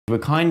We're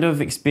kind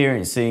of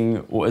experiencing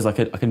what is like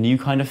a new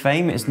kind of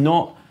fame. It's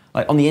not,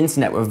 like on the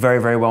internet we're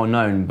very, very well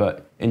known,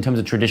 but in terms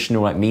of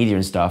traditional like media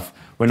and stuff,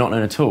 we're not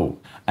known at all.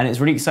 And it's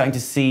really exciting to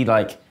see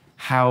like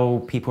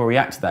how people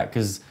react to that,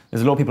 because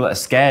there's a lot of people that are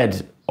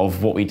scared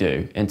of what we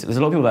do, and there's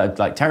a lot of people that are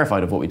like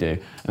terrified of what we do,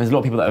 and there's a lot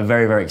of people that are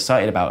very, very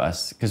excited about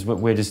us, because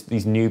we're just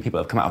these new people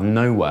that have come out of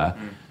nowhere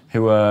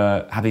who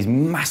have these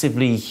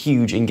massively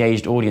huge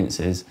engaged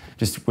audiences.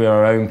 Just we're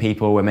our own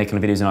people, we're making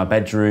videos in our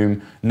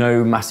bedroom,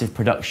 no massive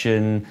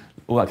production,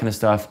 all that kind of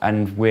stuff,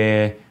 and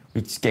we're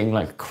just getting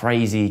like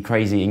crazy,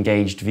 crazy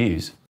engaged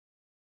views.